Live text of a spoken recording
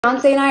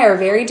Fiance and I are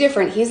very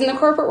different. He's in the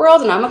corporate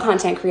world and I'm a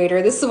content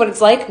creator. This is what it's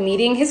like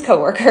meeting his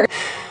coworker.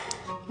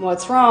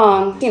 What's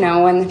wrong? You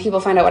know, when people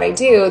find out what I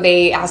do,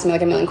 they ask me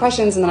like a million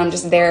questions and then I'm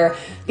just there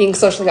being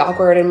socially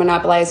awkward and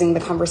monopolizing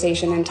the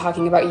conversation and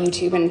talking about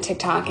YouTube and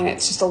TikTok, and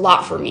it's just a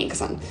lot for me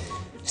because I'm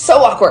so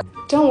awkward.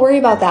 Don't worry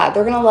about that.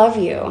 They're gonna love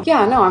you.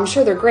 Yeah, no, I'm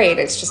sure they're great.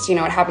 It's just, you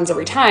know, it happens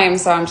every time,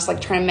 so I'm just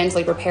like trying to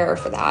mentally prepare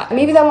for that.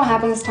 Maybe that won't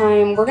happen this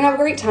time. We're gonna have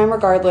a great time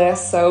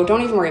regardless, so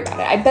don't even worry about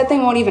it. I bet they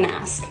won't even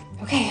ask.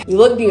 Okay, you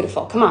look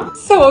beautiful, come on.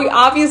 So we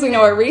obviously know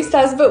what Reese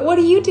does, but what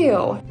do you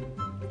do?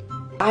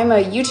 I'm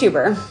a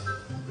YouTuber.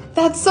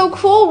 That's so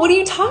cool. What do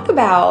you talk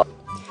about?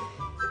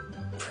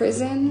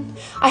 Prison?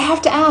 I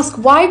have to ask,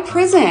 why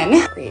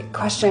prison? Great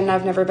question.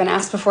 I've never been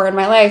asked before in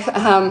my life.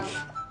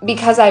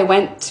 Because I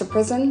went to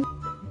prison.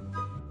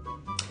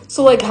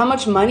 So like, how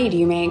much money do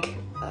you make?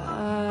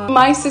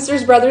 My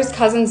sister's brother's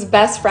cousin's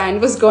best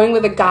friend was going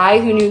with a guy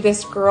who knew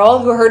this girl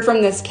who heard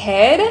from this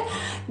kid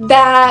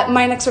that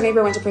my next door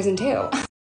neighbor went to prison too.